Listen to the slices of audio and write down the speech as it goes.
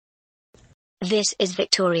This is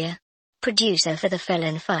Victoria, producer for The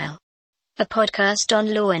Felon File, a podcast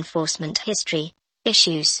on law enforcement history,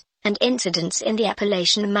 issues, and incidents in the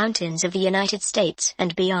Appalachian Mountains of the United States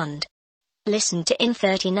and beyond. Listened to in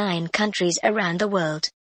 39 countries around the world.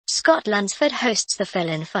 Scott Lunsford hosts The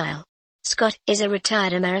Felon File. Scott is a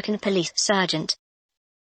retired American police sergeant.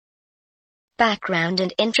 Background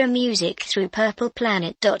and intro music through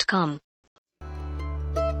purpleplanet.com.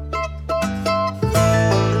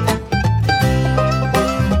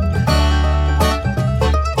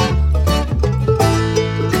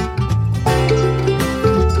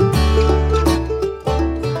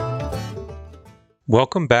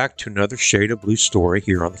 Welcome back to another Shade of Blue story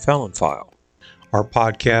here on The Felon File, our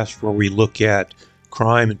podcast where we look at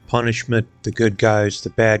crime and punishment, the good guys, the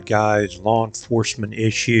bad guys, law enforcement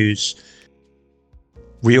issues,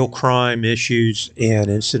 real crime issues, and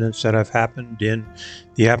incidents that have happened in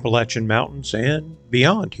the Appalachian Mountains and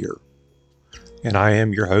beyond here. And I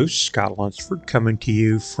am your host, Scott Lunsford, coming to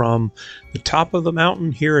you from the top of the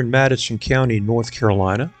mountain here in Madison County, North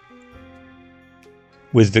Carolina,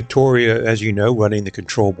 with Victoria, as you know, running the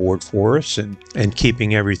control board for us and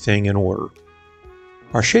keeping everything in order.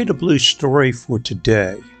 Our Shade of Blue story for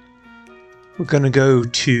today, we're going to go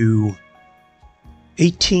to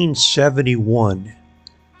 1871,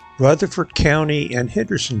 Rutherford County and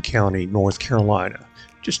Henderson County, North Carolina,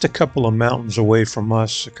 just a couple of mountains away from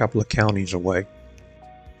us, a couple of counties away.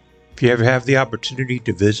 If you ever have the opportunity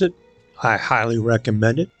to visit, I highly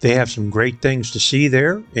recommend it. They have some great things to see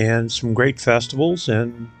there and some great festivals.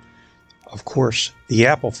 And of course, the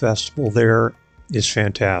Apple Festival there is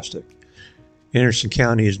fantastic. Henderson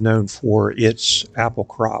County is known for its apple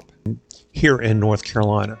crop here in North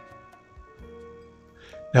Carolina.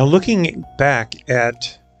 Now, looking back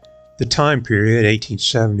at the time period,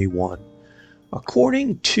 1871,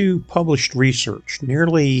 according to published research,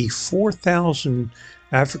 nearly 4,000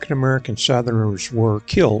 African-American Southerners were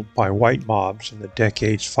killed by white mobs in the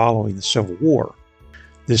decades following the Civil War.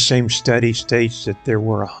 This same study states that there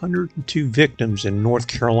were 102 victims in North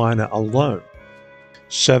Carolina alone.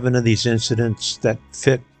 7 of these incidents that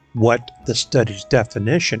fit what the study's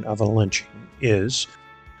definition of a lynching is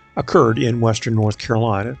occurred in western North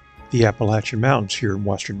Carolina, the Appalachian Mountains here in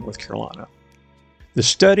western North Carolina. The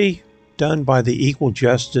study, done by the Equal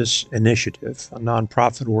Justice Initiative, a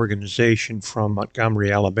nonprofit organization from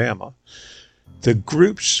Montgomery, Alabama. The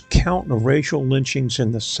group's count of racial lynchings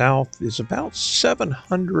in the South is about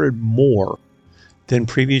 700 more than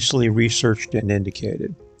previously researched and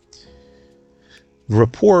indicated. The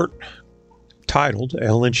report, titled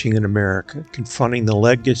A Lynching in America, Confronting the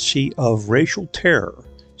Legacy of Racial Terror,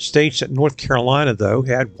 states that North Carolina, though,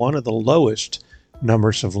 had one of the lowest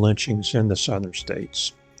numbers of lynchings in the southern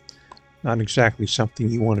states. Not exactly something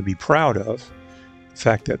you want to be proud of, the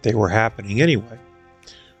fact that they were happening anyway.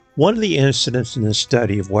 One of the incidents in this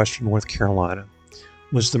study of western North Carolina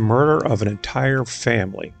was the murder of an entire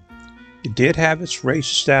family. It did have its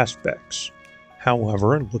racist aspects.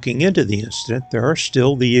 However, in looking into the incident, there are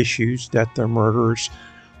still the issues that the murders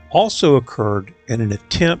also occurred in an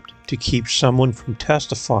attempt to keep someone from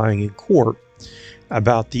testifying in court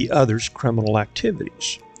about the other's criminal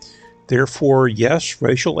activities. Therefore, yes,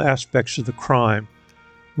 racial aspects of the crime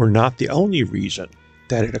were not the only reason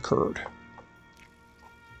that it occurred.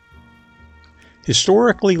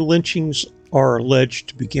 Historically, lynchings are alleged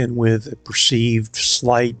to begin with a perceived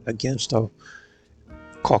slight against a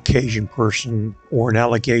Caucasian person or an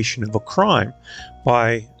allegation of a crime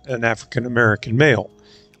by an African American male.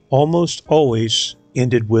 Almost always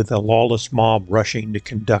ended with a lawless mob rushing to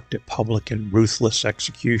conduct a public and ruthless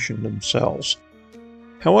execution themselves.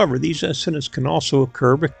 However, these incidents can also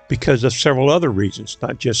occur because of several other reasons,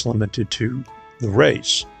 not just limited to the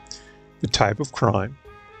race, the type of crime,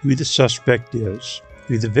 who the suspect is,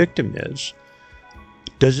 who the victim is.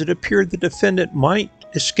 Does it appear the defendant might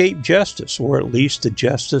escape justice, or at least the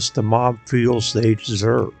justice the mob feels they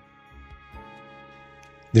deserve?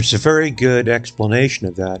 There's a very good explanation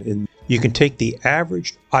of that, and you can take the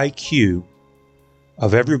average IQ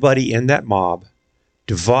of everybody in that mob,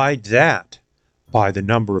 divide that by the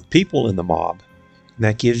number of people in the mob, and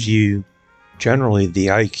that gives you generally the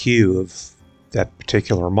IQ of that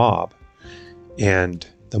particular mob. And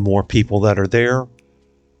the more people that are there,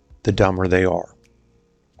 the dumber they are.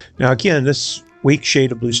 Now again, this week's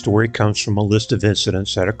Shade of Blue story comes from a list of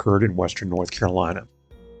incidents that occurred in western North Carolina.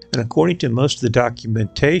 And according to most of the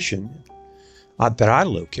documentation that I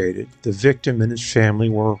located, the victim and his family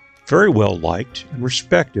were very well liked and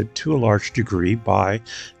respected to a large degree by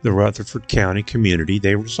the Rutherford County community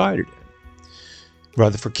they resided in.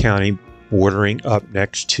 Rutherford County bordering up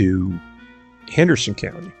next to Henderson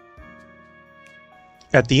County.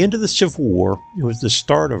 At the end of the Civil War, it was the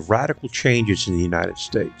start of radical changes in the United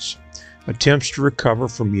States. Attempts to recover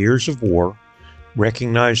from years of war,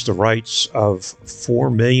 recognize the rights of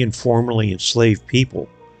 4 million formerly enslaved people,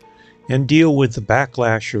 and deal with the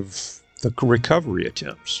backlash of the recovery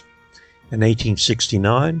attempts. In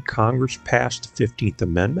 1869, Congress passed the 15th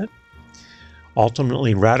Amendment,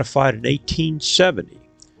 ultimately ratified in 1870,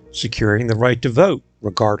 securing the right to vote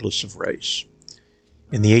regardless of race.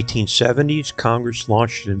 In the 1870s, Congress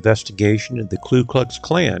launched an investigation into the Ku Klux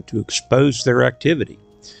Klan to expose their activity,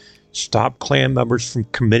 stop Klan members from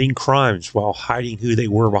committing crimes while hiding who they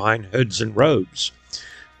were behind hoods and robes.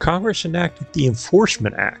 Congress enacted the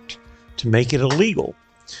Enforcement Act to make it illegal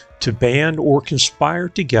to band or conspire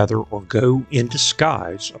together or go in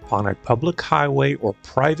disguise upon a public highway or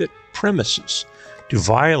private premises to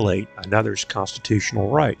violate another's constitutional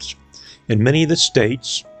rights. In many of the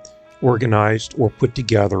states, organized or put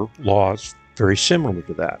together laws very similar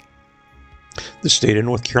to that. The state of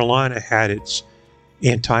North Carolina had its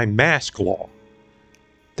anti-mask law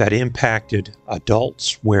that impacted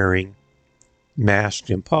adults wearing masks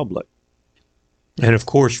in public. And of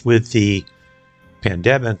course, with the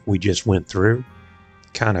pandemic we just went through,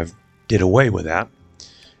 kind of did away with that,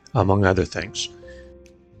 among other things.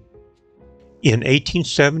 In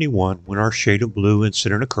 1871, when our Shade of Blue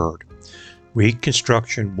incident occurred,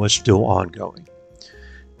 Reconstruction was still ongoing.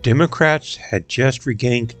 Democrats had just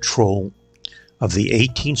regained control of the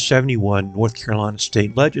 1871 North Carolina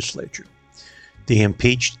State Legislature. They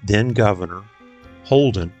impeached then Governor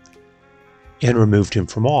Holden and removed him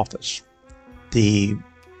from office. The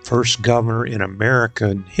first governor in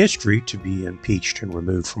American history to be impeached and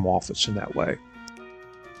removed from office in that way.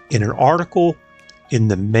 In an article in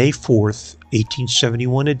the May 4th,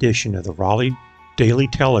 1871 edition of the Raleigh Daily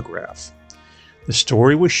Telegraph, the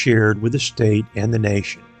story was shared with the state and the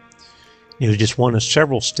nation. It was just one of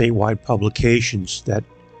several statewide publications that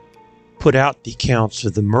put out the accounts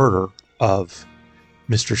of the murder of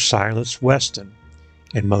Mr. Silas Weston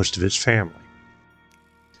and most of his family.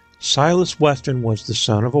 Silas Weston was the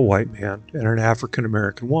son of a white man and an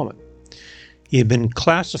African-American woman. He had been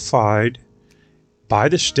classified by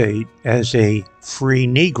the state as a free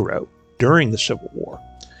Negro during the Civil War,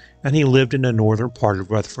 and he lived in the northern part of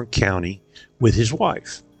Rutherford County with his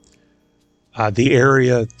wife. The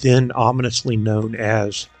area then ominously known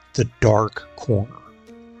as the Dark Corner.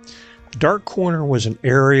 The Dark Corner was an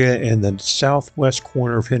area in the southwest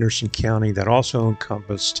corner of Henderson County that also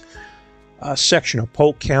encompassed a section of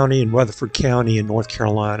Polk County and Rutherford County in North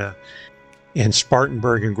Carolina and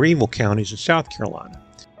Spartanburg and Greenville counties in South Carolina.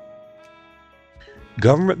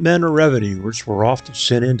 Government men or revenuers were often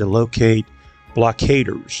sent in to locate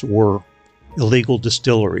blockaders or illegal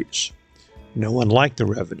distilleries. No one liked the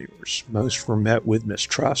revenuers. Most were met with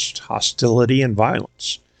mistrust, hostility, and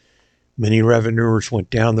violence. Many revenuers went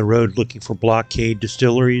down the road looking for blockade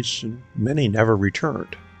distilleries, and many never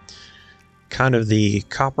returned. Kind of the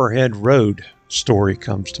Copperhead Road story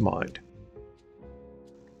comes to mind.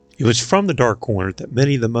 It was from the Dark Corner that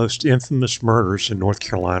many of the most infamous murders in North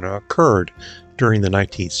Carolina occurred during the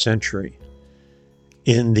 19th century.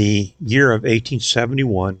 In the year of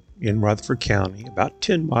 1871, in Rutherford County, about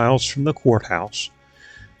 10 miles from the courthouse,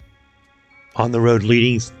 on the road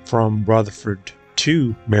leading from Rutherford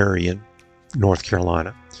to Marion, North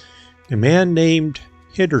Carolina, a man named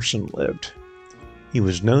Henderson lived. He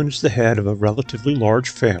was known as the head of a relatively large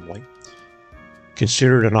family,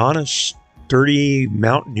 considered an honest, sturdy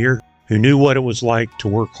mountaineer who knew what it was like to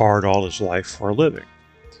work hard all his life for a living.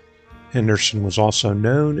 Henderson was also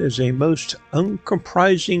known as a most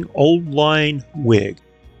uncompromising old-line Whig.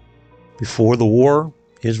 Before the war,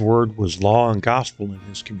 his word was law and gospel in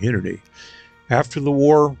his community. After the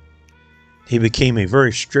war, he became a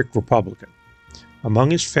very strict Republican.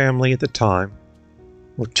 Among his family at the time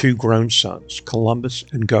were two grown sons, Columbus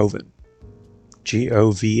and Govan,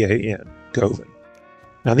 Govan, Govan.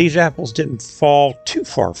 Now, these apples didn't fall too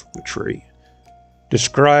far from the tree.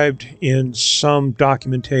 Described in some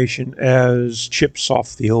documentation as chips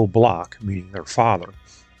off the old block, meaning their father.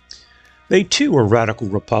 They too were radical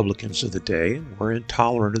Republicans of the day and were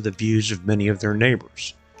intolerant of the views of many of their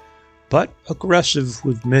neighbors, but aggressive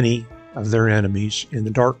with many of their enemies in the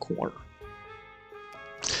Dark Corner.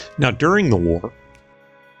 Now, during the war,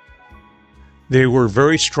 they were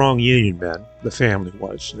very strong Union men, the family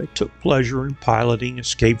was. They took pleasure in piloting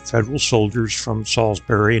escaped federal soldiers from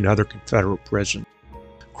Salisbury and other Confederate prisons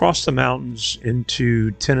across the mountains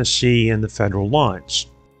into Tennessee and the federal lines.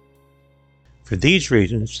 For these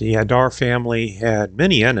reasons, the Adair family had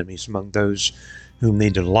many enemies among those whom they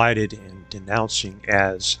delighted in denouncing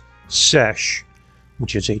as "sesh,"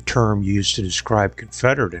 which is a term used to describe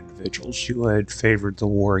Confederate individuals who had favored the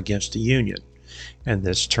war against the Union, and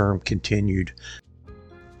this term continued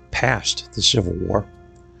past the Civil War.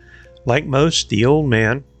 Like most, the old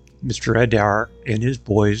man, Mr. Adair, and his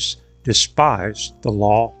boys despised the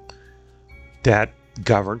law that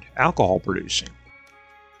governed alcohol producing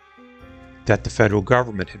that the federal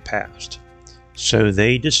government had passed. So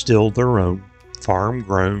they distilled their own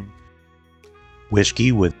farm-grown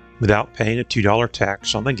whiskey without paying a $2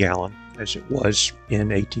 tax on the gallon, as it was in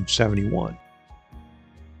 1871.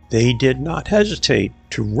 They did not hesitate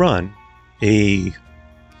to run a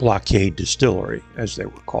blockade distillery, as they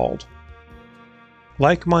were called.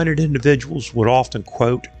 Like-minded individuals would often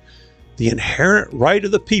quote, "the inherent right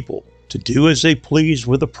of the people to do as they please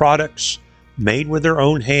with the products made with their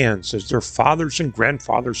own hands, as their fathers and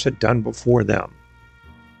grandfathers had done before them."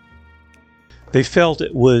 They felt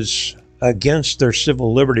it was against their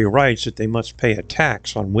civil liberty rights that they must pay a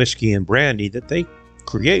tax on whiskey and brandy that they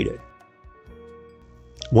created.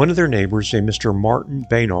 One of their neighbors, a Mr. Martin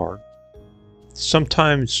Baynard,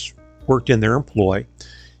 sometimes worked in their employ.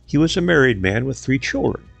 He was a married man with 3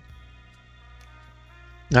 children.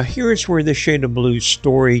 Now here's where the Shade of Blue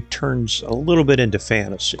story turns a little bit into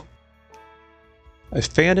fantasy. A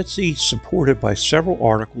fantasy supported by several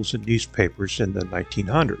articles in newspapers in the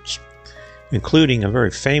 1900s, including a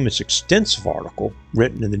very famous extensive article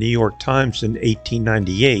written in the New York Times in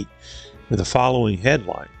 1898 with the following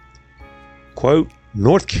headline, quote,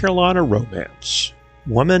 "North Carolina Romance.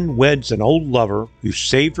 Woman weds an old lover who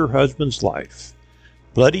saved her husband's life.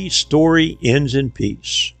 Bloody story ends in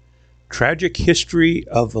peace. Tragic history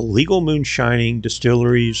of illegal moonshining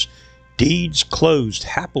distilleries. Deeds closed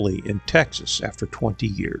happily in Texas after 20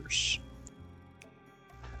 years.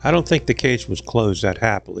 I don't think the case was closed that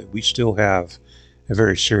happily. We still have a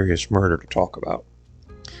very serious murder to talk about.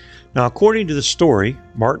 Now, according to the story,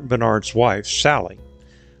 Martin Baynard's wife, Sally,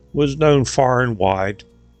 was known far and wide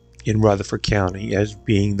in Rutherford County as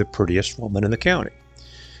being the prettiest woman in the county.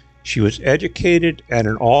 She was educated at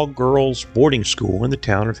an all-girls boarding school in the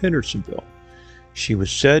town of Hendersonville. She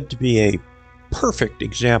was said to be a perfect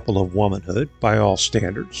example of womanhood by all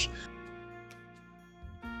standards,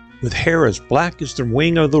 with hair as black as the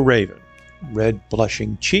wing of the raven, red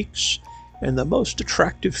blushing cheeks, and the most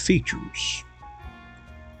attractive features.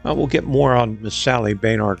 Well, we'll get more on Miss Sally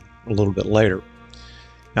Baynard a little bit later.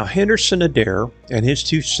 Now, Henderson Adair and his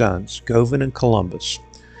 2 sons, Govan and Columbus,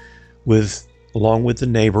 along with the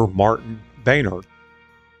neighbor Martin Baynard,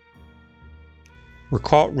 were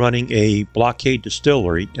caught running a blockade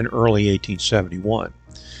distillery in early 1871.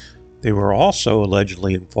 They were also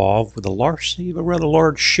allegedly involved with the larceny of a rather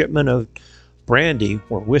large shipment of brandy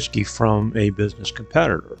or whiskey from a business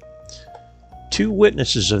competitor. 2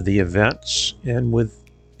 witnesses of the events, and with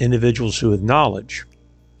individuals who had knowledge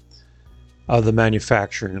of the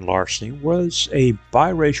manufacturing and larceny, was a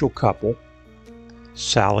biracial couple,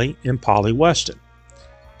 Sally and Polly Weston.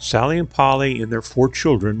 Sally and Polly and their 4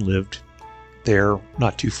 children lived there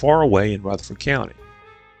not too far away in Rutherford County.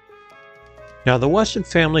 Now, the Weston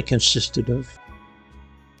family consisted of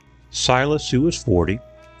Silas, who was 40,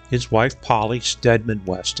 his wife Polly Stedman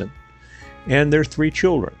Weston, and their 3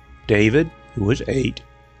 children, David, who was 8,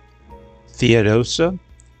 Theodosia,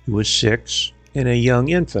 who was 6, and a young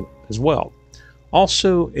infant as well.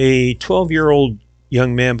 Also, a 12-year-old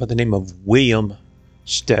young man by the name of William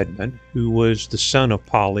Stedman, who was the son of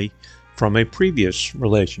Polly from a previous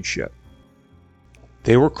relationship.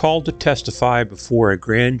 They were called to testify before a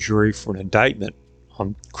grand jury for an indictment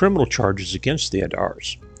on criminal charges against the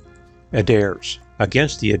Adairs.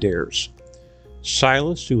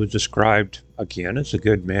 Silas, who was described again as a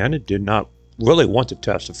good man and did not really want to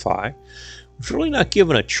testify, was really not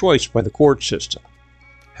given a choice by the court system.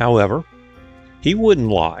 However, he wouldn't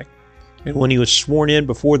lie, and when he was sworn in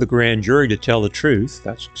before the grand jury to tell the truth,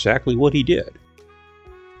 that's exactly what he did.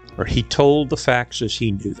 Or he told the facts as he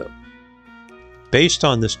knew them. Based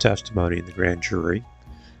on this testimony in the grand jury,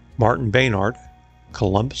 Martin Baynard,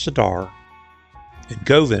 Columbus Adair, and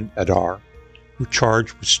Govan Adair were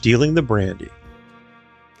charged with stealing the brandy.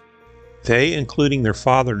 They, including their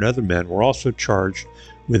father and other men, were also charged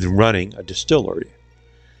with running a distillery.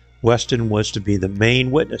 Weston was to be the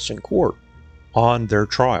main witness in court on their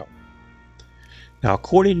trial. Now,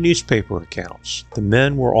 according to newspaper accounts, the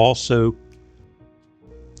men were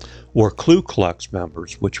Ku Klux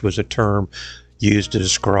members, which was a term used to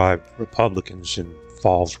describe Republicans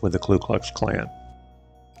involved with the Ku Klux Klan.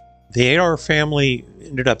 The Adair family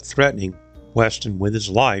ended up threatening Weston with his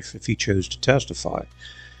life if he chose to testify.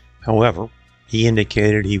 However, he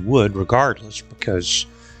indicated he would regardless because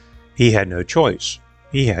he had no choice.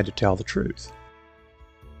 He had to tell the truth.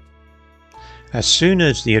 As soon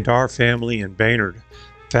as the Adair family and Baynard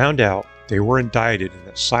found out they were indicted and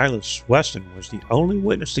that Silas Weston was the only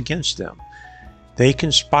witness against them, they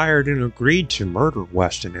conspired and agreed to murder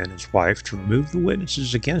Weston and his wife to remove the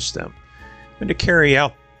witnesses against them and to carry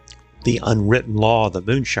out the unwritten law of the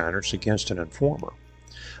moonshiners against an informer.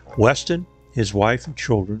 Weston, his wife, and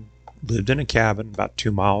children lived in a cabin about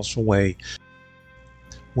 2 miles away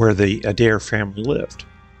where the Adair family lived.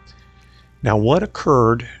 Now, what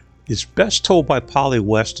occurred is best told by Polly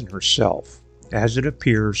Weston herself, as it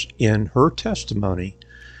appears in her testimony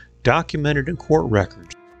documented in court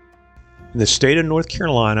records in the state of North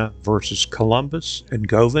Carolina versus Columbus and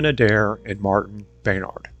Govan Adair and Martin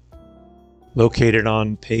Baynard, located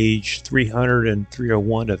on page 300 and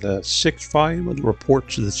 301 of the 6th volume of the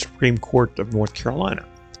Reports of the Supreme Court of North Carolina,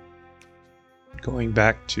 going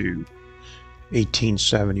back to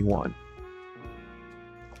 1871.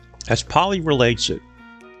 As Polly relates it,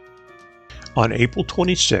 on April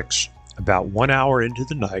 26, about 1 hour into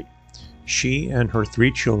the night, she and her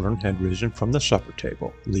 3 children had risen from the supper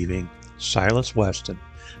table, leaving Silas Weston,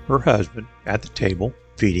 her husband, at the table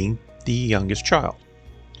feeding the youngest child.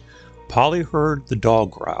 Polly heard the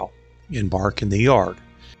dog growl and bark in the yard.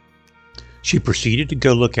 She proceeded to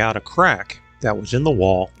go look out a crack that was in the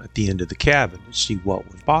wall at the end of the cabin to see what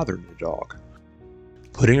was bothering the dog.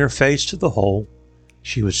 Putting her face to the hole,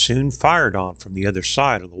 she was soon fired on from the other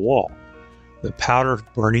side of the wall. The powder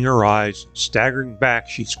burning her eyes, staggering back,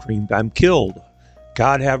 she screamed, "I'm killed!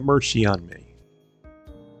 God have mercy on me!"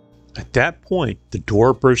 At that point, the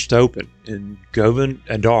door burst open and Govan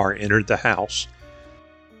Adair entered the house,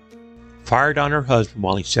 fired on her husband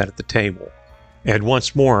while he sat at the table, and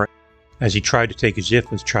once more as he tried to take his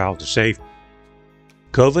infant child to safety.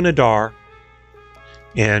 Govan Adair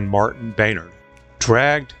and Martin Baynard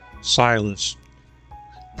dragged Silas,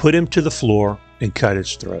 put him to the floor, and cut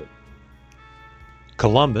his throat.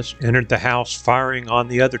 Columbus entered the house firing on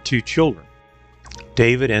the other 2 children,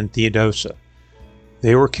 David and Theodosia.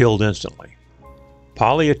 They were killed instantly.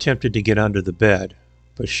 Polly attempted to get under the bed,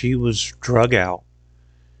 but she was drug out.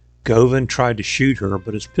 Govan tried to shoot her,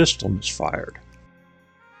 but his pistol misfired.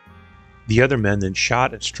 The other men then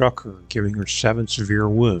shot and struck her, giving her 7 severe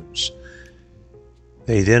wounds.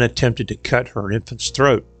 They then attempted to cut her infant's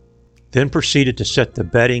throat, then proceeded to set the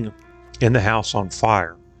bedding in the house on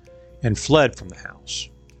fire and fled from the house.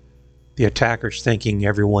 The attackers, thinking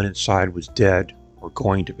everyone inside was dead or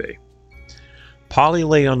going to be. Polly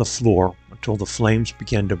lay on the floor until the flames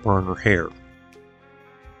began to burn her hair.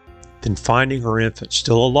 Then, finding her infant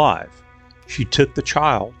still alive, she took the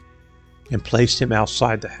child and placed him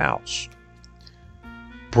outside the house.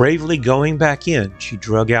 Bravely going back in, she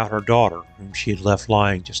drug out her daughter, whom she had left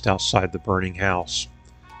lying just outside the burning house.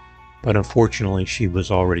 But unfortunately, she was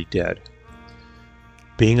already dead.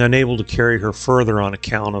 Being unable to carry her further on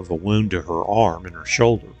account of a wound to her arm and her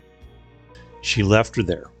shoulder, she left her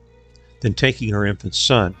there. Then, taking her infant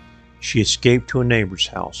son, she escaped to a neighbor's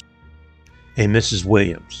house, a Mrs.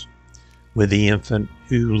 Williams, with the infant,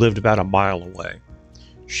 who lived about a mile away.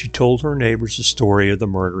 She told her neighbors the story of the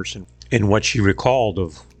murders and what she recalled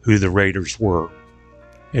of who the raiders were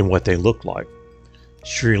and what they looked like.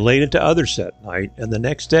 She related to others that night and the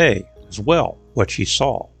next day as well what she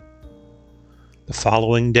saw. The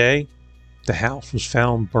following day, the house was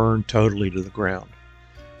found burned totally to the ground.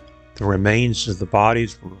 The remains of the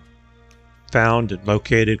bodies were found and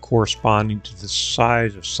located corresponding to the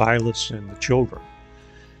size of Silas and the children.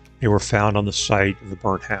 They were found on the site of the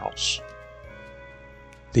burnt house.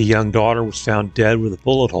 The young daughter was found dead with a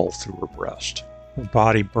bullet hole through her breast, her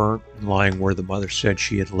body burnt and lying where the mother said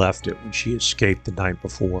she had left it when she escaped the night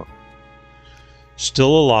before.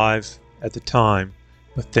 Still alive at the time,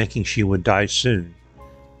 but thinking she would die soon,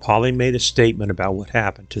 Polly made a statement about what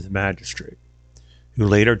happened to the magistrate, who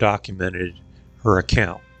later documented her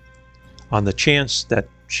account, on the chance that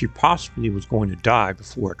she possibly was going to die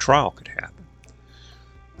before a trial could happen.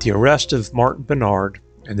 The arrest of Martin Baynard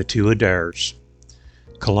and the 2 Adairs,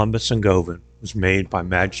 Columbus and Govan, was made by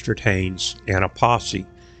Magistrate Haynes and a posse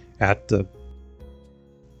at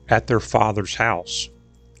their father's house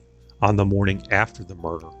on the morning after the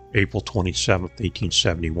murder, April 27,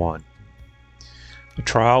 1871. The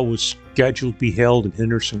trial was scheduled to be held in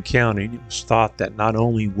Henderson County, and it was thought that not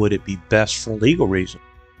only would it be best for legal reasons,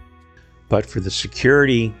 but for the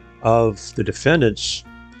security of the defendants,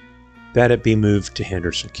 that it be moved to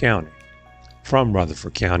Henderson County from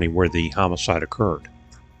Rutherford County, where the homicide occurred.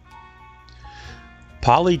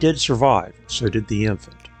 Polly did survive, so did the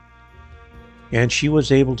infant, and she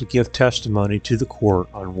was able to give testimony to the court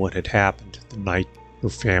on what had happened the night her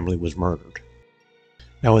family was murdered.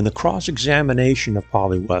 Now, in the cross-examination of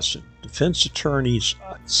Polly Weston, the defense attorneys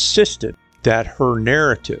insisted that her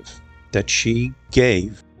narrative that she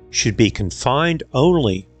gave should be confined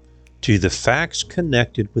only to the facts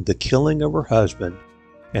connected with the killing of her husband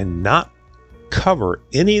and not cover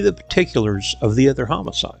any of the particulars of the other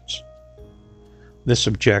homicides. This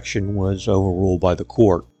objection was overruled by the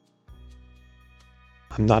court.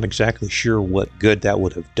 I'm not exactly sure what good that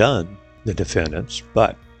would have done the defendants,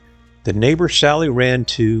 but the neighbor Sally ran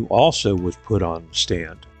to also was put on the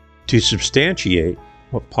stand to substantiate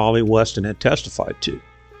what Polly Weston had testified to.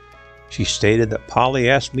 She stated that Polly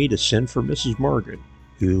asked me to send for Mrs. Morgan,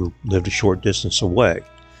 who lived a short distance away.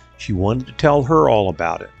 She wanted to tell her all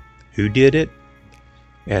about it, who did it,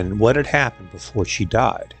 and what had happened before she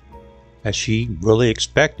died, as she really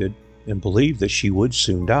expected and believed that she would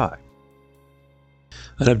soon die.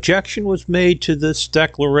 An objection was made to this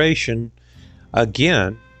declaration,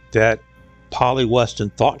 again, that Polly Weston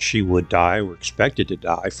thought she would die or expected to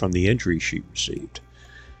die from the injuries she received.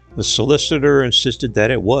 The solicitor insisted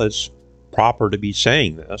that it was proper to be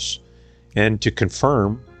saying this, and to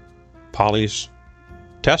confirm Polly's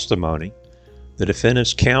testimony, the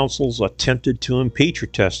defendant's counsels attempted to impeach her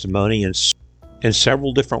testimony in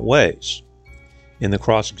several different ways in the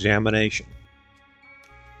cross-examination,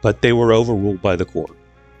 but they were overruled by the court.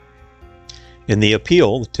 In the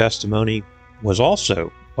appeal, the testimony was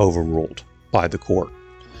also overruled by the court,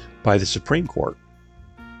 by the Supreme Court.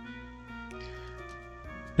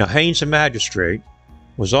 Now, Haynes, the magistrate,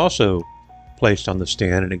 was also placed on the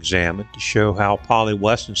stand and examined to show how Polly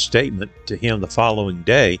Weston's statement to him the following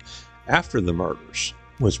day after the murders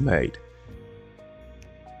was made.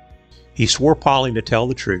 He swore Polly to tell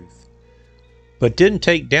the truth, but didn't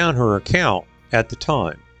take down her account at the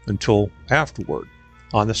time until afterward.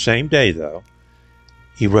 On the same day, though,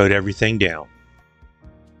 he wrote everything down.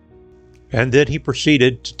 And then he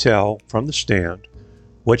proceeded to tell from the stand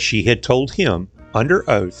what she had told him under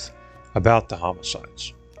oath about the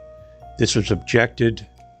homicides. This was objected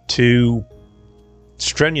to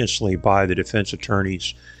strenuously by the defense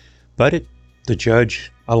attorneys, but the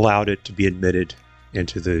judge allowed it to be admitted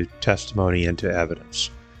into the testimony, into evidence.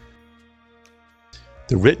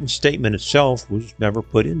 The written statement itself was never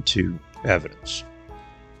put into evidence.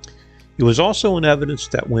 It was also in evidence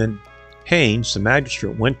that when Haynes, the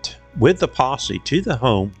magistrate, went with the posse to the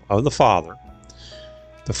home of the father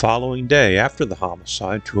the following day after the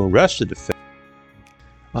homicide to arrest the defendant,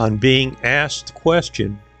 on being asked the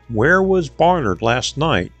question, "Where was Barnard last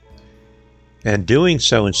night?" and doing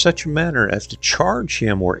so in such a manner as to charge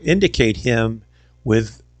him or indicate him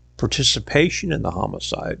with participation in the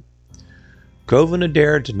homicide, Govan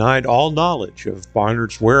Adair denied all knowledge of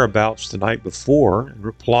Barnard's whereabouts the night before and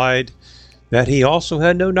replied that he also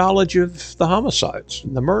had no knowledge of the homicides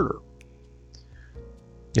and the murder.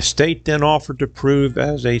 The state then offered to prove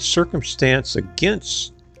as a circumstance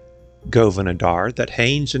against Govan Adair that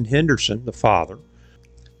Haynes and Henderson, the father,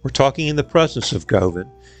 were talking in the presence of Govan,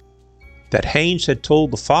 that Haynes had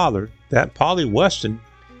told the father that Polly Weston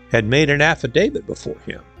had made an affidavit before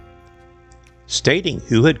him, stating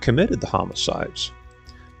who had committed the homicides.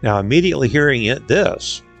 Now, immediately hearing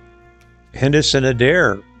this, Henderson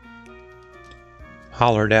Adair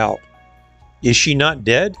hollered out, "Is she not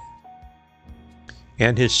dead?"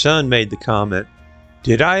 And his son made the comment,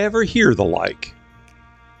 "Did I ever hear the like?"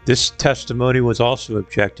 This testimony was also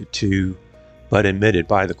objected to, but admitted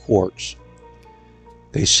by the courts.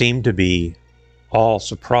 They seemed to be all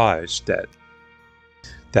surprised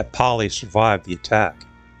that Polly survived the attack.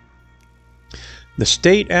 The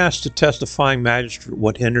state asked the testifying magistrate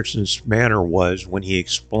what Henderson's manner was when he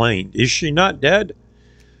explained, "Is she not dead?"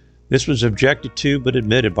 This was objected to, but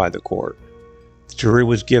admitted by the court. The jury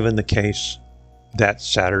was given the case that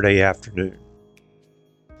Saturday afternoon.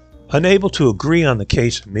 Unable to agree on the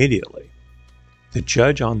case immediately, the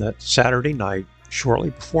judge on that Saturday night,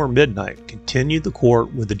 shortly before midnight, continued the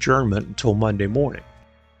court with adjournment until Monday morning,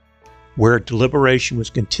 where deliberation was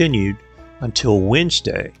continued until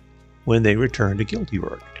Wednesday, when they returned a guilty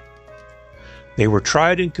verdict. They were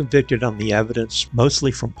tried and convicted on the evidence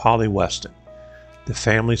mostly from Polly Weston, the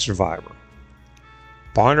family survivor.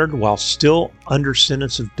 Barnard, while still under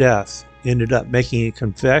sentence of death, ended up making a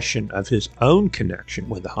confession of his own connection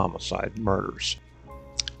with the homicide murders.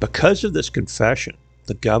 Because of this confession,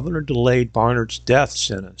 the governor delayed Barnard's death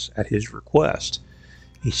sentence at his request.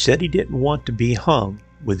 He said he didn't want to be hung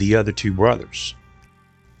with the other two brothers.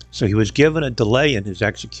 So he was given a delay in his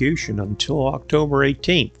execution until October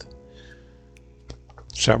 18th,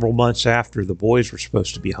 several months after the boys were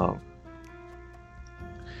supposed to be hung.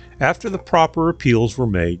 After the proper appeals were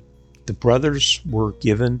made, the brothers were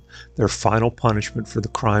given their final punishment for the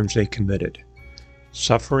crimes they committed.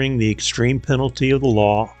 suffering the extreme penalty of the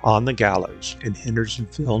law on the gallows in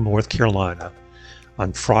Hendersonville, North Carolina,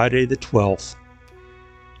 on Friday the 12th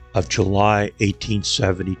of July,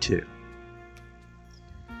 1872.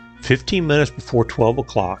 15 minutes before 12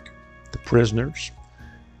 o'clock, the prisoners,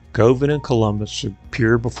 Govan and Columbus,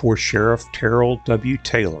 appeared before Sheriff Terrell W.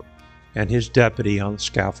 Taylor and his deputy on the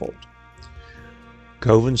scaffold.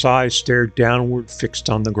 Govan's eyes stared downward, fixed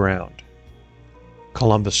on the ground.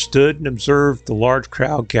 Columbus stood and observed the large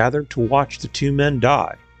crowd gathered to watch the two men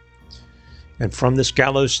die. And from this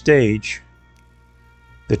gallows stage,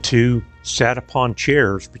 the two sat upon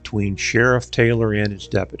chairs between Sheriff Taylor and his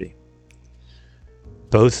deputy.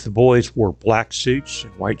 Both the boys wore black suits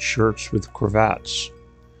and white shirts with cravats.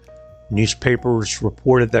 Newspapers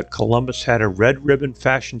reported that Columbus had a red ribbon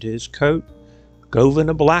fashioned to his coat, Govan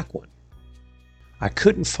a black one. I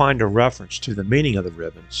couldn't find a reference to the meaning of the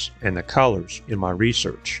ribbons and the colors in my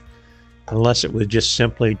research, unless it was just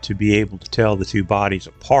simply to be able to tell the two bodies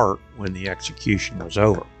apart when the execution was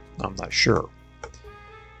over. I'm not sure.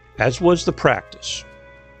 As was the practice,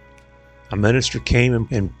 a minister came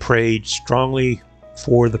and prayed strongly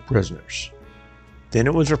for the prisoners. Then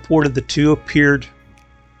it was reported the two appeared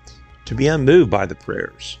to be unmoved by the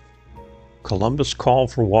prayers. Columbus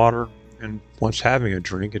called for water and, once having a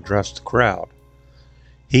drink, addressed the crowd.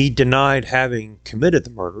 He denied having committed the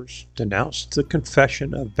murders, denounced the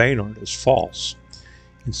confession of Baynard as false,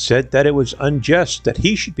 and said that it was unjust that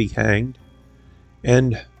he should be hanged,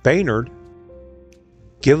 and Baynard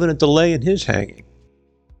given a delay in his hanging.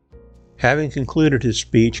 Having concluded his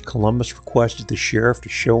speech, Columbus requested the sheriff to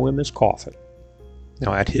show him his coffin.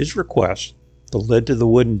 Now, at his request, the lid to the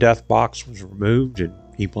wooden death box was removed, and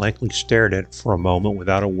he blankly stared at it for a moment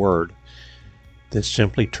without a word, then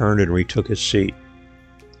simply turned and retook his seat.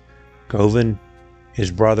 Govan,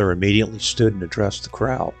 his brother, immediately stood and addressed the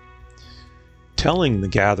crowd, telling the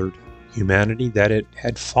gathered humanity that it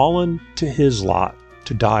had fallen to his lot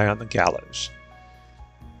to die on the gallows,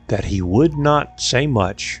 that he would not say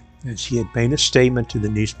much, as he had made a statement to the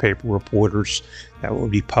newspaper reporters that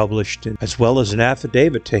would be published, as well as an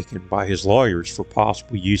affidavit taken by his lawyers for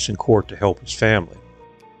possible use in court to help his family.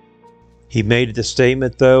 He made the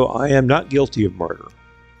statement, though, "I am not guilty of murder.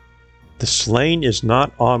 The slain is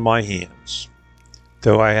not on my hands.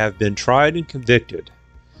 Though I have been tried and convicted,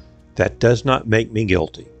 that does not make me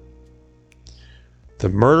guilty. The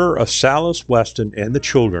murder of Silas, Weston, and the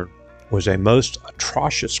children was a most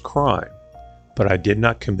atrocious crime, but I did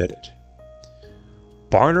not commit it.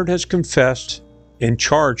 Barnard has confessed and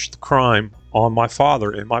charged the crime on my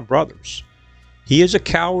father and my brothers. He is a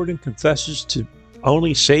coward and confesses to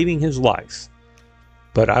only saving his life.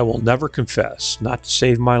 But I will never confess, not to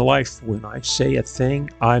save my life. When I say a thing,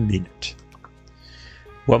 I mean it.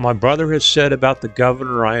 What my brother has said about the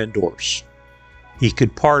governor, I endorse. He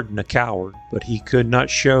could pardon a coward, but he could not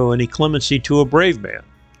show any clemency to a brave man.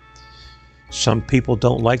 Some people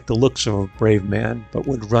don't like the looks of a brave man, but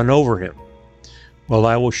would run over him. Well,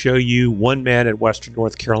 I will show you one man in Western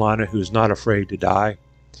North Carolina who is not afraid to die.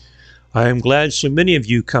 I am glad so many of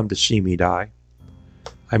you come to see me die.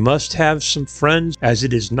 I must have some friends, as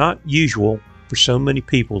it is not usual for so many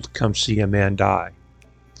people to come see a man die.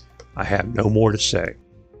 I have no more to say."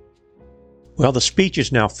 Well, the speech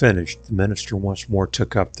is now finished. The minister once more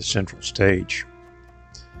took up the central stage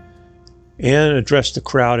and addressed the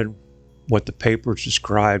crowd in what the papers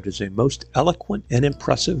described as a most eloquent and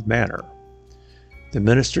impressive manner. The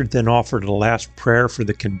minister then offered a last prayer for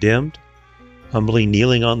the condemned. Humbly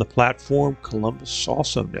kneeling on the platform, Columbus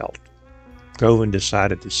also knelt. Govan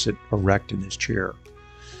decided to sit erect in his chair,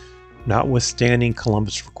 notwithstanding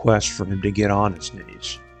Columbus' request for him to get on his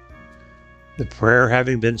knees. The prayer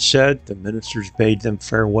having been said, the ministers bade them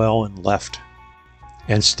farewell and left,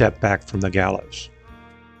 and stepped back from the gallows.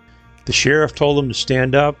 The sheriff told them to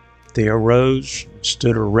stand up. They arose and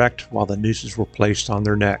stood erect while the nooses were placed on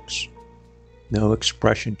their necks. No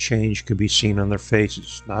expression change could be seen on their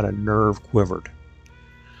faces, not a nerve quivered.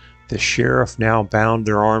 The sheriff now bound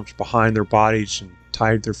their arms behind their bodies and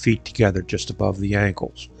tied their feet together just above the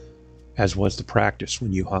ankles, as was the practice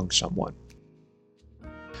when you hung someone.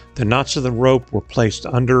 The knots of the rope were placed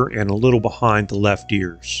under and a little behind the left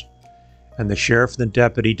ears, and the sheriff and the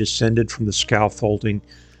deputy descended from the scaffolding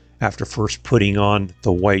after first putting on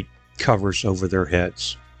the white covers over their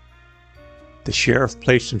heads. The sheriff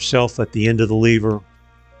placed himself at the end of the lever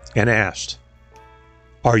and asked,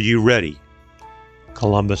 "Are you ready?"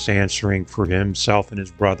 Columbus answering for himself and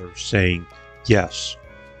his brother, saying, "Yes."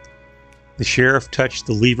 The sheriff touched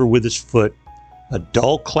the lever with his foot. A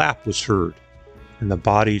dull clap was heard, and the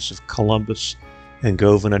bodies of Columbus and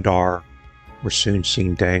Govan Adar were soon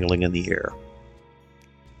seen dangling in the air.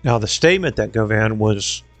 Now, the statement that Govan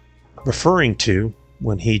was referring to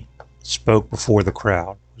when he spoke before the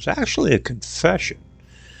crowd was actually a confession.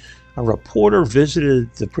 A reporter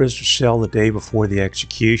visited the prisoner's cell the day before the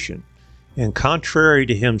execution, and contrary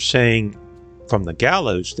to him saying from the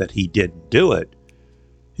gallows that he didn't do it,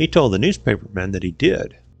 he told the newspapermen that he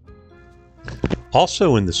did.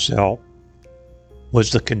 Also in the cell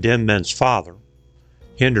was the condemned man's father,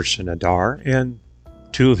 Henderson Adair, and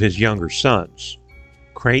two of his younger sons,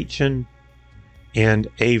 Creighton and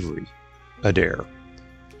Avery Adair.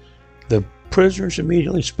 The prisoners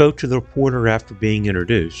immediately spoke to the reporter after being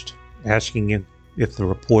introduced, asking him if the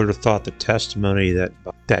reporter thought the testimony that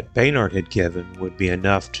Baynard had given would be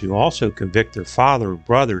enough to also convict their father and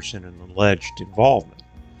brothers in an alleged involvement,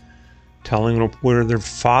 telling the reporter their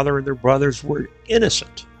father and their brothers were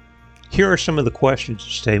innocent. Here are some of the questions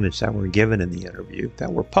and statements that were given in the interview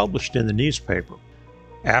that were published in the newspaper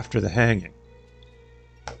after the hanging.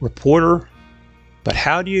 Reporter: but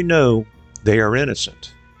how do you know they are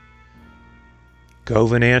innocent?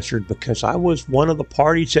 Govan answered, because I was one of the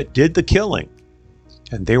parties that did the killing,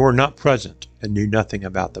 and they were not present and knew nothing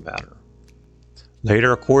about the matter.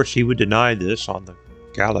 Later, of course, he would deny this on the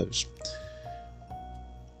gallows.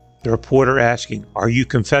 The reporter asking, are you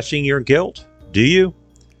confessing your guilt? Do you?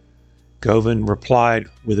 Govan replied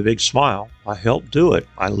with a big smile, I helped do it.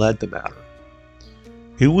 I led the matter.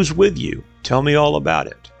 Who was with you? Tell me all about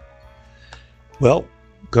it. Well,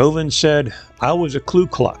 Govan said, I was a Ku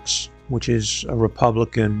Klux, which is a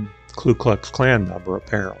Republican Ku Klux Klan member,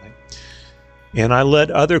 apparently. And I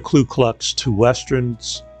led other Ku Klux to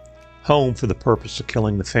Weston's home for the purpose of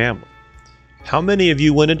killing the family. How many of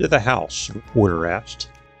you went into the house? The reporter asked.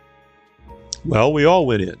 Well, we all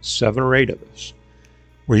went in, 7 or 8 of us.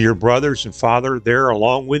 Were your brothers and father there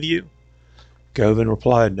along with you? Govan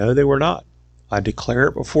replied, no, they were not. I declare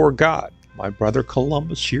it before God. My brother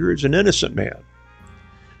Columbus here is an innocent man.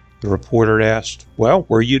 The reporter asked, well,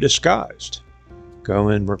 were you disguised?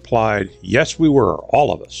 Govan replied, yes, we were,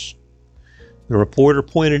 all of us. The reporter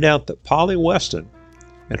pointed out that Polly Weston,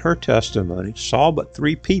 in her testimony, saw but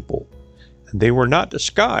 3 people, and they were not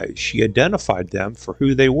disguised. She identified them for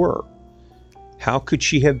who they were. How could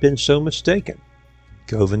she have been so mistaken?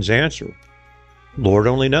 Govan's answer, Lord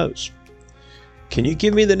only knows. Can you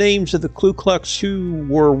give me the names of the Ku Klux who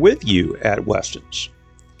were with you at Weston's?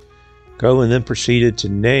 Govan then proceeded to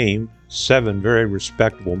name 7 very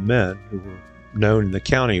respectable men who were known in the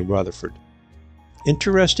county of Rutherford.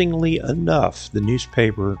 Interestingly enough, the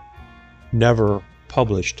newspaper never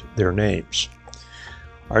published their names.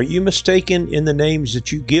 Are you mistaken in the names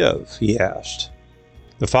that you give? He asked.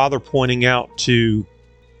 The father pointing out to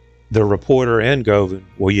the reporter and Govan,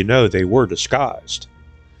 well, you know, they were disguised.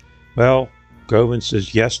 Well, Govan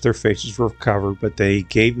says, yes, their faces were covered, but they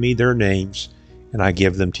gave me their names, and I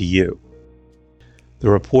give them to you. The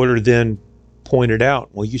reporter then pointed out,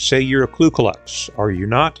 well, you say you're a Ku Klux, are you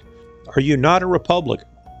not? Are you not a Republican?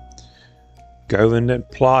 Govan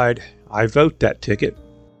replied, I vote that ticket.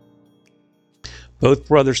 Both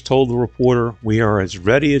brothers told the reporter, we are as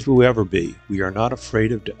ready as we'll ever be. We are not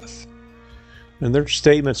afraid of death. And their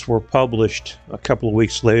statements were published a couple of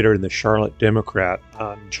weeks later in the Charlotte Democrat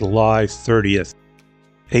on July 30th,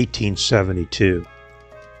 1872.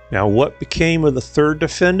 Now, what became of the third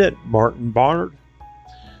defendant, Martin Barnard?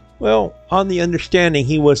 Well, on the understanding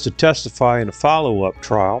he was to testify in a follow-up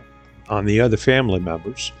trial on the other family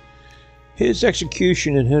members, his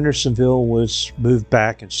execution in Hendersonville was moved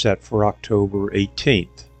back and set for October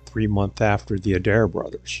 18th, 3 months after the Adair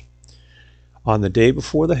brothers. On the day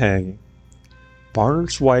before the hanging,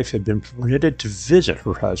 Barnard's wife had been permitted to visit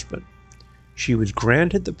her husband. She was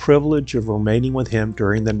granted the privilege of remaining with him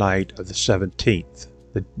during the night of the 17th,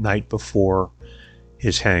 the night before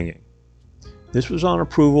his hanging. This was on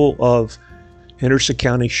approval of Henderson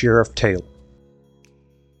County Sheriff Taylor.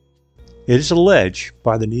 It is alleged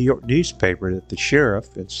by the New York newspaper that the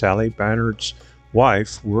sheriff and Sally Barnard's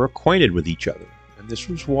wife were acquainted with each other, and this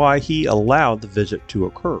was why he allowed the visit to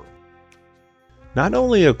occur. Not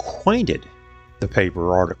only acquainted, the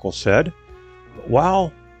paper article said, but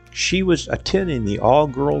while she was attending the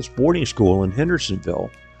all-girls boarding school in Hendersonville,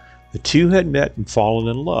 the two had met and fallen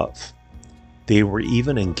in love. They were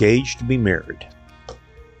even engaged to be married.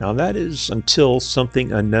 Now that is until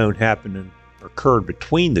something unknown happened and occurred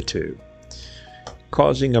between the two,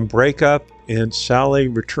 causing a breakup, and Sally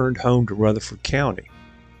returned home to Rutherford County.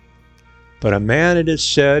 But a man, it is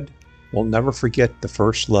said, will never forget the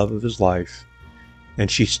first love of his life, and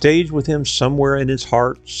she stayed with him somewhere in his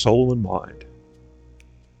heart, soul, and mind,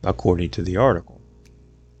 according to the article.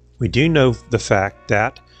 We do know the fact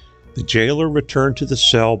that the jailer returned to the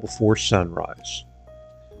cell before sunrise.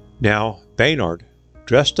 Now, Baynard,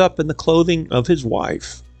 dressed up in the clothing of his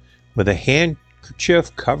wife, with a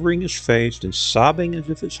handkerchief covering his face and sobbing as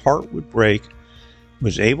if his heart would break,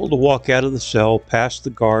 was able to walk out of the cell past the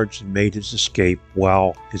guards and made his escape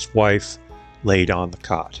while his wife laid on the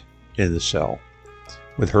cot in the cell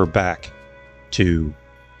with her back to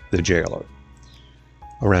the jailer.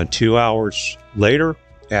 Around 2 hours later,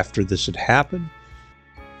 after this had happened,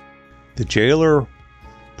 the jailer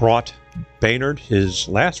brought Baynard his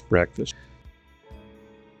last breakfast,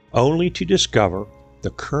 only to discover the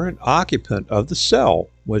current occupant of the cell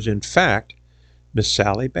was in fact Miss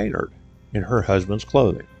Sally Baynard in her husband's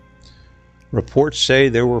clothing. Reports say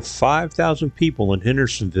there were 5,000 people in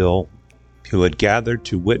Hendersonville who had gathered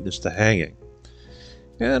to witness the hanging.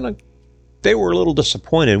 And they were a little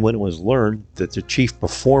disappointed when it was learned that the chief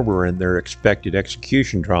performer in their expected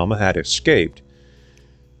execution drama had escaped.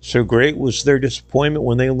 So great was their disappointment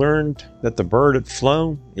when they learned that the bird had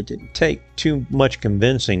flown, it didn't take too much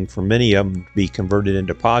convincing for many of them to be converted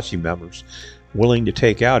into posse members willing to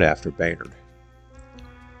take out after Baynard.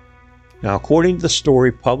 Now, according to the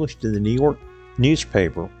story published in the New York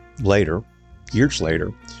newspaper years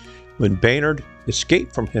later, when Baynard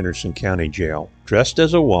escaped from Henderson County Jail, dressed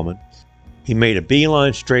as a woman, he made a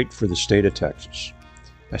beeline straight for the state of Texas.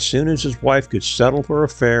 As soon as his wife could settle her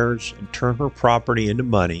affairs and turn her property into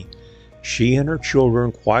money, she and her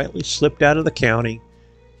children quietly slipped out of the county,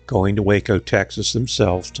 going to Waco, Texas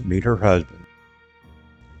themselves to meet her husband,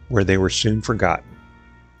 where they were soon forgotten.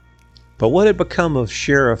 But what had become of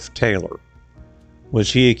Sheriff Taylor?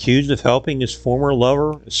 Was he accused of helping his former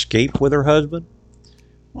lover escape with her husband?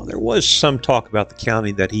 Well, there was some talk about the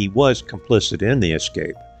county that he was complicit in the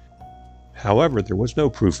escape. However, there was no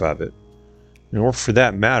proof of it, nor for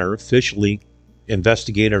that matter officially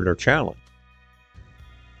investigated or challenged.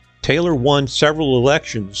 Taylor won several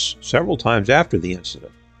elections several times after the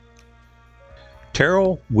incident.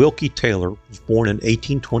 Terrell Wilkie Taylor was born in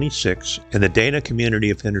 1826 in the Dana community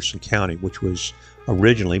of Henderson County, which was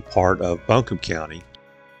originally part of Buncombe County.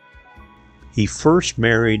 He first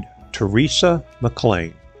married Teresa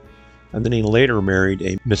McLean, and then he later married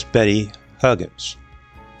a Miss Betty Huggins.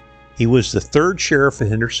 He was the third sheriff of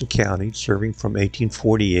Henderson County, serving from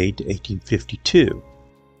 1848 to 1852.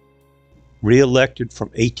 Re-elected from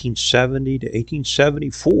 1870 to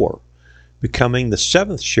 1874, becoming the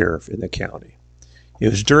seventh sheriff in the county. It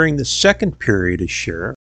was during the second period as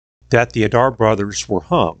sheriff that the Adair brothers were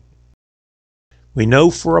hung. We know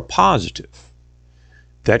for a positive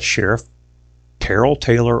that Sheriff Terrell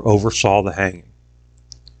Taylor oversaw the hanging.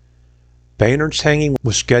 Baynard's hanging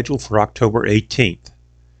was scheduled for October 18th.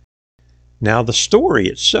 Now, the story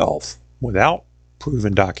itself, without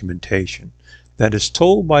proven documentation, that is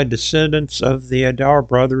told by descendants of the Adair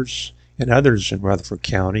brothers and others in Rutherford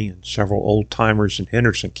County and several old-timers in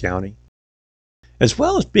Henderson County, as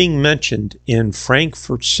well as being mentioned in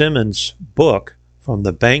Frankfurt Simmons' book, From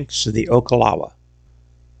the Banks of the Ocklawaha.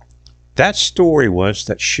 That story was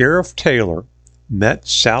that Sheriff Taylor met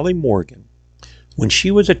Sally Morgan when she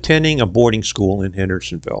was attending a boarding school in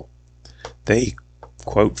Hendersonville. They,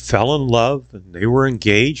 quote, fell in love and they were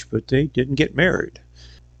engaged, but they didn't get married.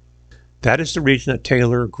 That is the reason that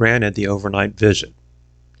Taylor granted the overnight visit.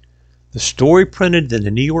 The story printed in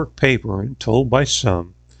the New York paper and told by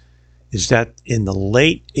some is that in the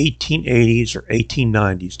late 1880s or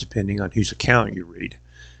 1890s, depending on whose account you read,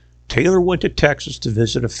 Taylor went to Texas to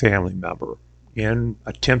visit a family member and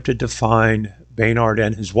attempted to find Baynard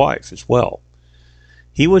and his wife as well.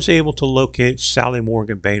 He was able to locate Sally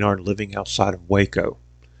Morgan Baynard living outside of Waco.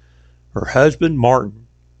 Her husband, Martin,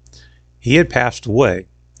 he had passed away.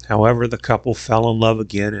 However, the couple fell in love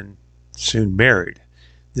again and soon married.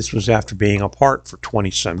 This was after being apart for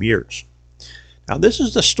 20-some years. Now, this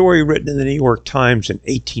is the story written in the New York Times in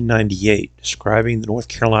 1898, describing the North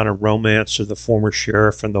Carolina romance of the former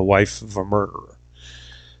sheriff and the wife of a murderer.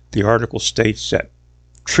 The article states that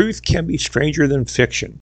truth can be stranger than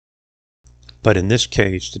fiction. But in this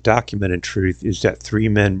case, the documented truth is that three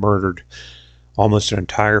men murdered almost an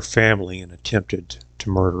entire family and attempted to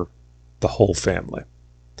murder the whole family.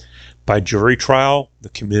 By jury trial, the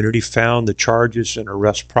community found the charges and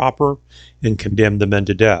arrest proper and condemned the men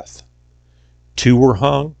to death. 2 were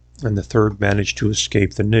hung, and the third managed to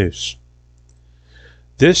escape the noose.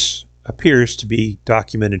 This appears to be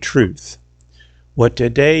documented truth. What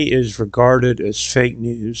today is regarded as fake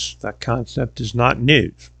news, that concept is not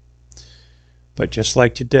news. But just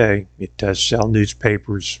like today, it does sell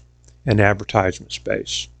newspapers and advertisement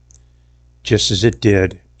space, just as it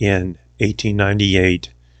did in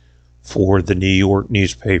 1898 for the New York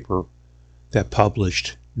newspaper that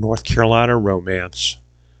published North Carolina romance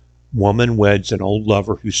Woman weds an old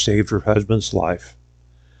lover who saved her husband's life.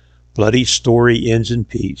 Bloody story ends in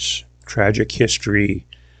peace. Tragic history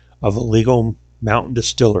of illegal mountain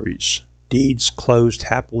distilleries. Deeds closed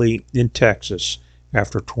happily in Texas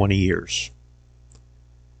after 20 years.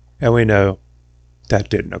 And we know that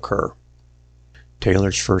didn't occur.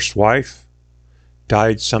 Taylor's first wife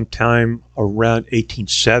died sometime around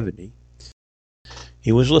 1870.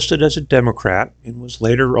 He was listed as a Democrat and was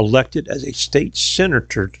later elected as a state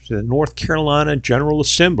senator to the North Carolina General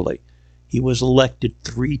Assembly. He was elected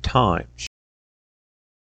 3 times.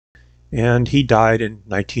 And he died in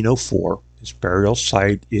 1904. His burial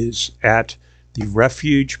site is at the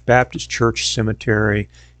Refuge Baptist Church Cemetery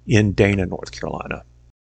in Dana, North Carolina.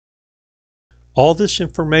 All this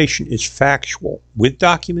information is factual with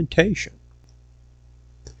documentation.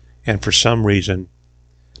 And for some reason,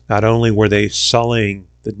 not only were they sullying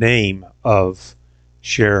the name of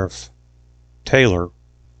Sheriff Taylor,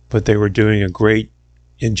 but they were doing a great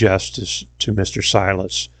injustice to Mr.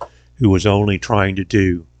 Silas, who was only trying to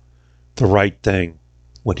do the right thing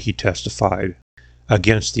when he testified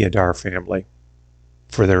against the Adair family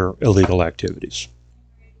for their illegal activities.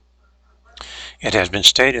 It has been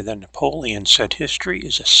stated that Napoleon said history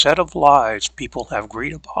is a set of lies people have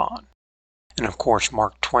agreed upon. And of course,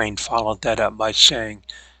 Mark Twain followed that up by saying,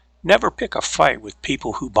 never pick a fight with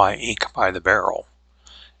people who buy ink by the barrel.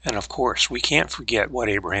 And of course, we can't forget what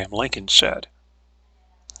Abraham Lincoln said.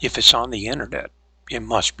 If it's on the internet, it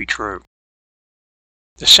must be true.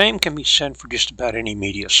 The same can be said for just about any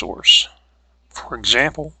media source. For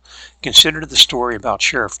example, consider the story about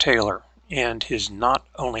Sheriff Taylor and his not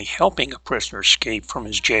only helping a prisoner escape from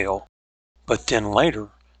his jail, but then later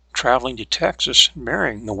traveling to Texas and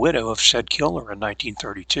marrying the widow of said killer in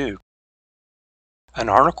 1932. An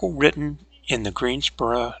article written in the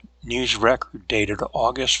Greensboro News Record dated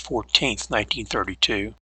August 14,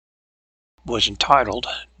 1932, was entitled,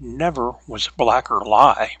 "Never Was a Blacker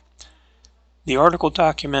Lie." The article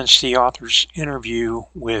documents the author's interview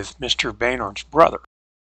with Mr. Baynard's brother.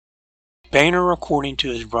 Baynard, according to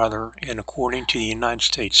his brother and according to the United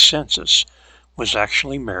States Census, was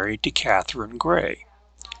actually married to Catherine Gray,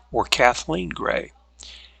 or Kathleen Gray,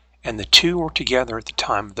 and the two were together at the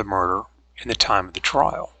time of the murder and the time of the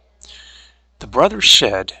trial. The brother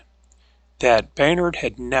said that Baynard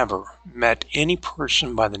had never met any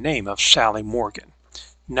person by the name of Sally Morgan,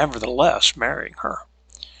 nevertheless marrying her.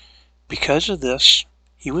 Because of this,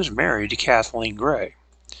 he was married to Kathleen Gray.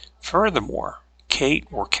 Furthermore, Kate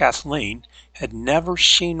or Kathleen had never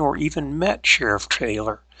seen or even met Sheriff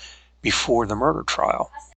Taylor before the murder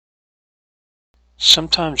trial.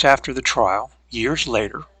 Sometimes after the trial, years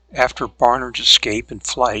later, after Barnard's escape and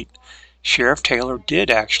flight, Sheriff Taylor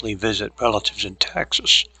did actually visit relatives in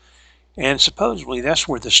Texas, and supposedly that's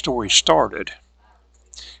where the story started,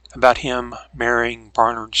 about him marrying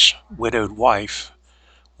Barnard's widowed wife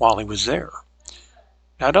while he was there.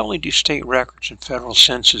 Not only do state records and federal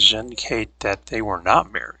censuses indicate that they were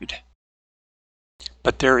not married,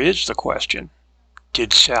 but there is the question,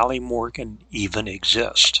 did Sally Morgan even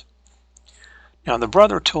exist? Now, the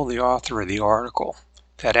brother told the author of the article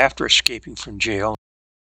that after escaping from jail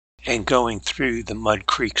and going through the Mud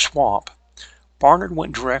Creek Swamp, Barnard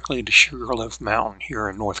went directly to Sugarloaf Mountain here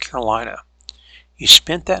in North Carolina. He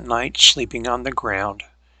spent that night sleeping on the ground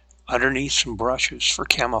underneath some bushes for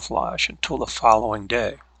camouflage until the following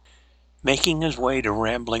day, making his way to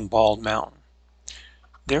Rambling Bald Mountain.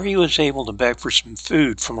 There he was able to beg for some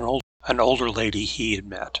food from an older lady he had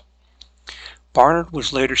met. Barnard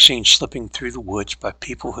was later seen slipping through the woods by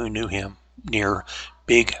people who knew him near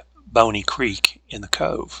Big Boney Creek in the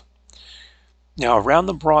Cove. Now, around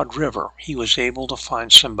the Broad River, he was able to find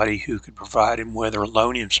somebody who could provide him with or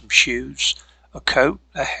loan him some shoes, a coat,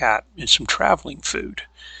 a hat, and some traveling food,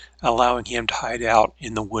 allowing him to hide out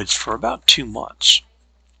in the woods for about 2 months.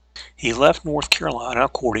 He left North Carolina,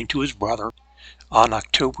 according to his brother, on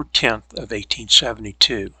October 10th of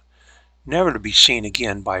 1872, never to be seen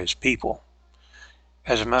again by his people.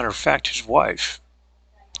 As a matter of fact, his wife,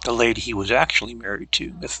 the lady he was actually married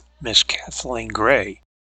to, Miss Kathleen Gray,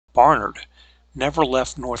 Barnard, never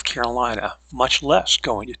left North Carolina, much less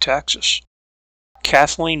going to Texas.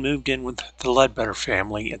 Kathleen moved in with the Ledbetter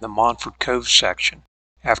family in the Montford Cove section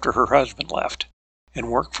after her husband left, and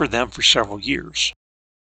worked for them for several years.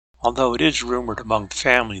 Although it is rumored among the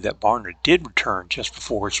family that Barnard did return just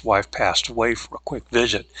before his wife passed away for a quick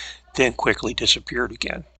visit, then quickly disappeared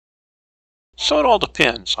again. So it all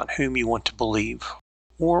depends on whom you want to believe,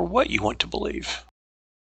 or what you want to believe.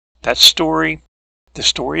 The story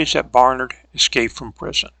is that Barnard escaped from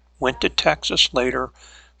prison, went to Texas later,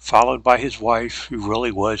 followed by his wife, who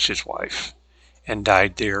really was his wife, and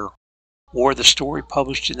died there or the story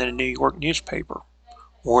published in the New York newspaper,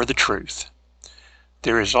 or the truth.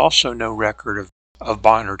 There is also no record of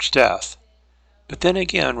Bonnard's death. But then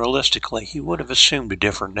again, realistically, he would have assumed a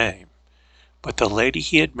different name. But the lady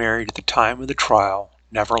he had married at the time of the trial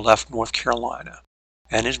never left North Carolina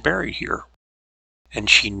and is buried here. And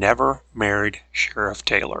she never married Sheriff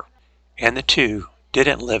Taylor. And the two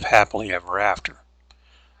didn't live happily ever after.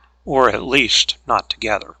 Or at least not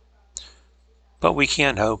together. But we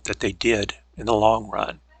can hope that they did in the long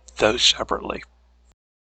run, though separately.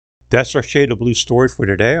 That's our Shade of Blue story for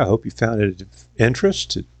today. I hope you found it of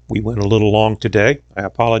interest. We went a little long today. I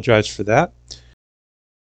apologize for that.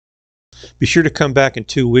 Be sure to come back in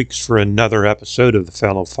 2 weeks for another episode of The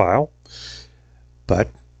Felon File. But,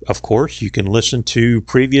 of course, you can listen to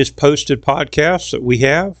previous posted podcasts that we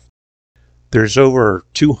have. There's over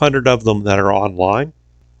 200 of them that are online.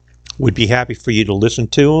 We'd be happy for you to listen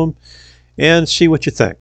to them and see what you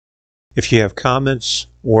think. If you have comments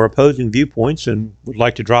or opposing viewpoints and would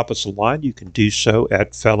like to drop us a line, you can do so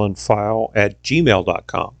at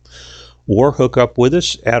felonfile@gmail.com or hook up with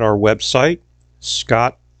us at our website,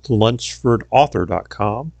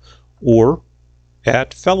 scottlunsfordauthor.com, or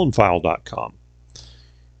at felonfile.com.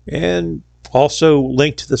 And also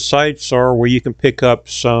linked to the sites are where you can pick up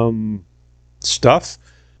some stuff.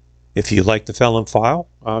 If you like the Felon File,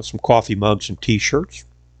 some coffee mugs and t-shirts.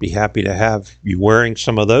 Be happy to have you wearing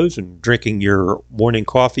some of those and drinking your morning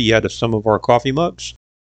coffee out of some of our coffee mugs.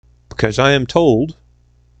 Because I am told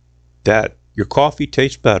that your coffee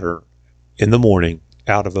tastes better in the morning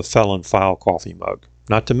out of a Felon File coffee mug.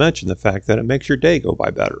 Not to mention the fact that it makes your day go by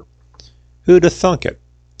better. Who'd have thunk it?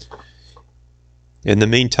 In the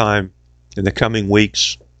meantime, in the coming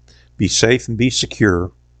weeks, be safe and be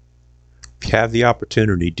secure. If you have the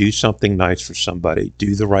opportunity, do something nice for somebody.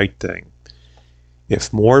 Do the right thing.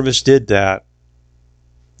 If more of us did that,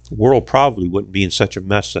 the world probably wouldn't be in such a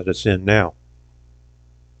mess that it's in now.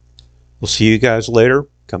 We'll see you guys later.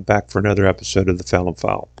 Come back for another episode of The Felon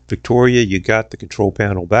File. Victoria, you got the control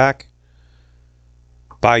panel back.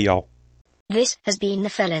 Bye, y'all. This has been The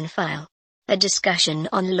Felon File, a discussion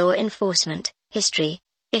on law enforcement, history,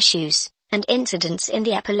 issues, and incidents in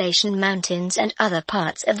the Appalachian Mountains and other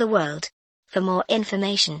parts of the world. For more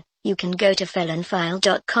information, you can go to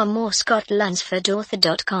felonfile.com or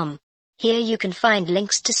scottlunsfordauthor.com. Here you can find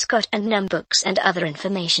links to Scott and Num books and other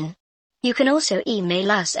information. You can also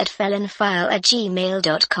email us at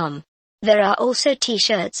felonfile@gmail.com. There are also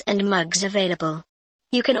t-shirts and mugs available.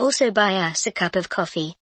 You can also buy us a cup of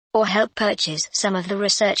coffee, or help purchase some of the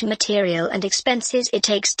research material and expenses it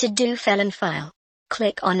takes to do Felon File.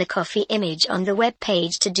 Click on the coffee image on the web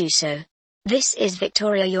page to do so. This is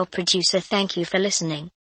Victoria, your producer. Thank you for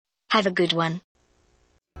listening. Have a good one.